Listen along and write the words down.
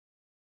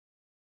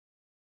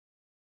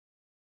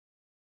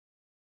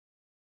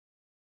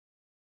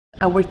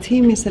Our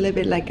team is a little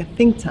bit like a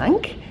think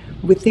tank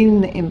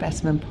within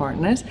investment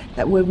partners,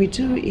 that what we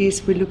do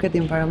is we look at the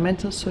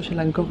environmental, social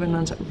and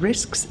governance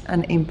risks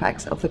and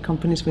impacts of the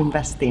companies we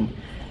invest in.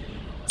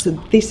 So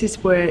this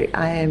is where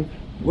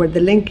the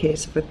link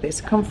is with this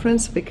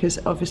conference, because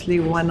obviously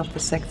one of the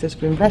sectors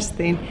we invest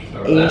in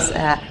is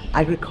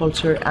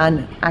agriculture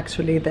and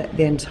actually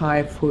the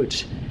entire food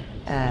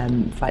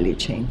value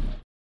chain.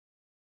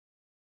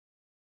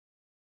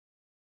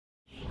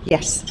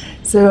 Yes,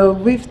 so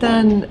we've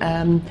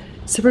done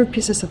several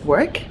pieces of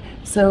work.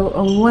 So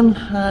on one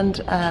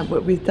hand,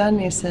 what we've done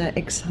is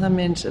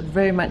examined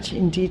very much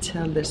in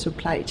detail the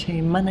supply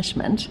chain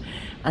management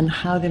and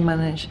how they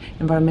manage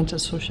environmental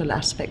social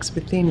aspects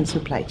within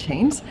supply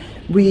chains.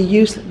 We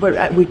use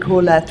what we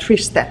call a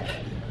three-step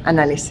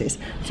analysis.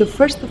 So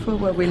first of all,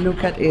 what we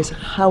look at is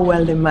how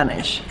well they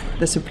manage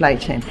the supply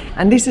chain.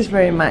 And this is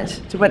very much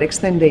to what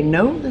extent they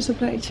know the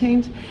supply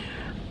chains.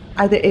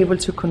 Are they able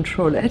to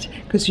control it?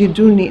 Because you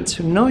do need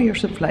to know your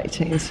supply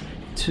chains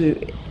to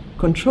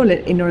control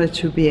it in order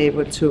to be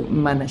able to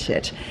manage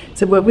it.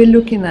 So what we're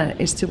looking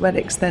at is to what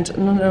extent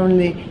not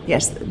only,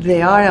 yes,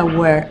 they are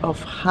aware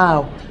of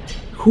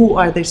who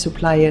are their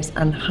suppliers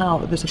and how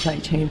the supply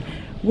chain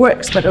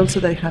works, but also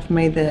they have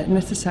made the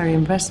necessary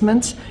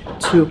investments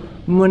to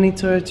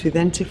monitor, to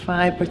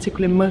identify,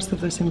 particularly most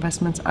of those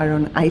investments are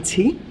on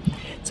IT.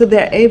 So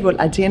they're able,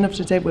 at the end of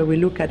the day, what we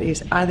look at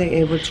is, are they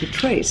able to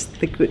trace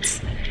the goods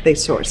they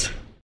source?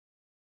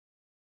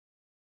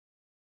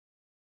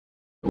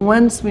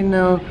 Once we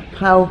know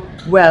how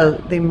well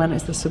they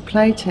manage the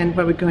supply chain,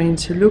 what we're going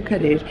to look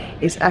at it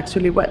is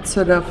actually what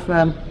sort of,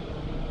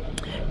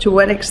 to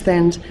what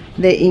extent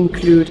they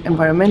include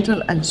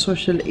environmental and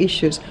social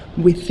issues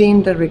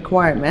within the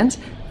requirements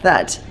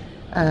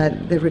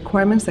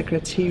the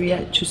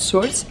criteria to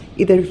source,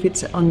 either if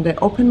it's on the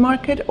open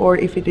market or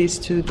if it is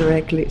to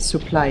directly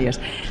suppliers.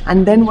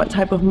 And then what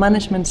type of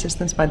management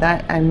systems, by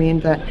that I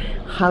mean that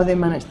how they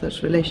manage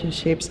those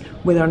relationships,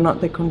 whether or not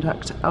they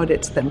conduct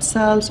audits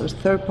themselves or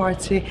third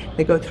party,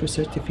 they go through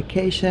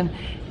certification,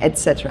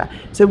 etc.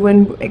 So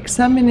when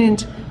examining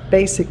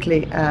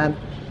basically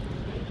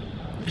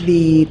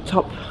the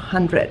top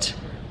 100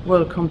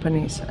 world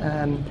companies,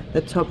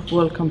 the top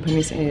world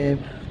companies,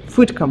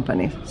 food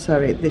companies,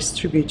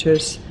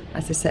 distributors,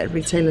 as I said,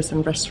 retailers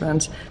and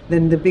restaurants,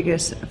 then the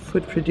biggest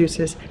food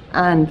producers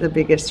and the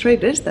biggest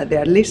traders that they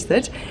are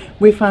listed,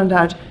 we found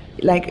out,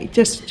 like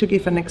just to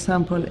give an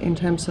example in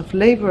terms of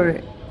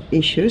labor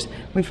issues,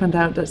 we found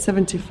out that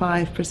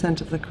 75%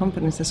 of the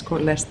companies score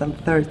less than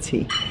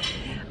 30,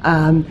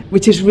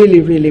 which is really,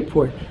 really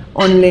poor.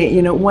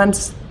 Only,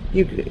 once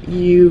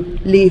you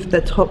leave the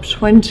top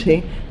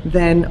 20,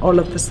 then all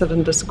of a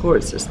sudden the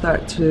scores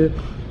start to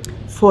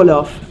fall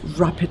off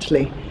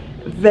rapidly.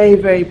 Very,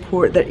 very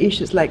poor. There are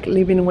issues like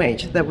living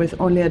wage that was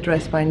only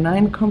addressed by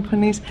 9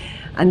 companies,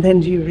 and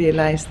then you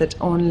realize that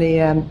only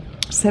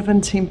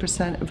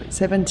 17%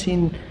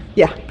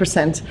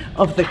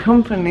 of the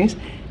companies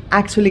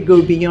actually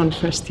go beyond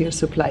first-tier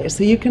suppliers.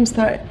 So you can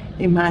start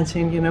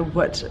imagining,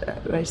 what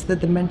is the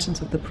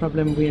dimensions of the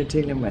problem we are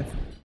dealing with.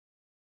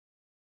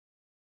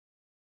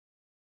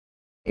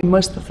 In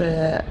most of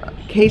the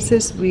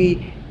cases,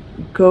 we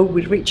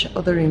reach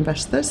other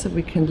investors so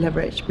we can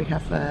leverage, we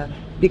have a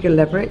bigger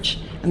leverage,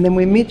 and then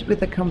we meet with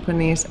the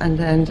companies and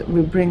then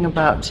we bring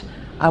about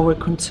our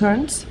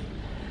concerns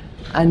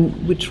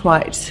and we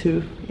try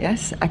to,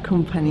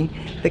 accompany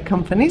the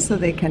company so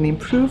they can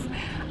improve.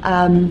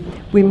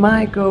 We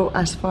might go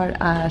as far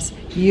as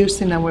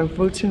using our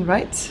voting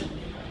rights,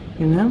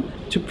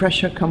 to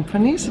pressure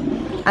companies,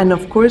 and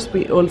of course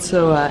we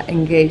also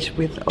engage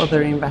with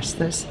other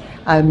investors.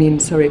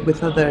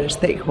 With other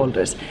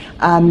stakeholders.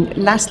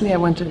 Lastly, I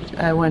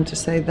want to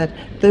say that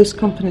those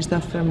companies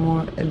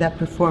that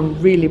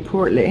perform really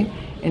poorly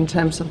in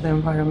terms of the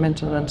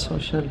environmental and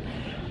social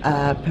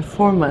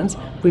performance,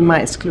 we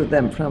might exclude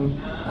them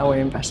from our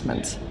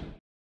investments.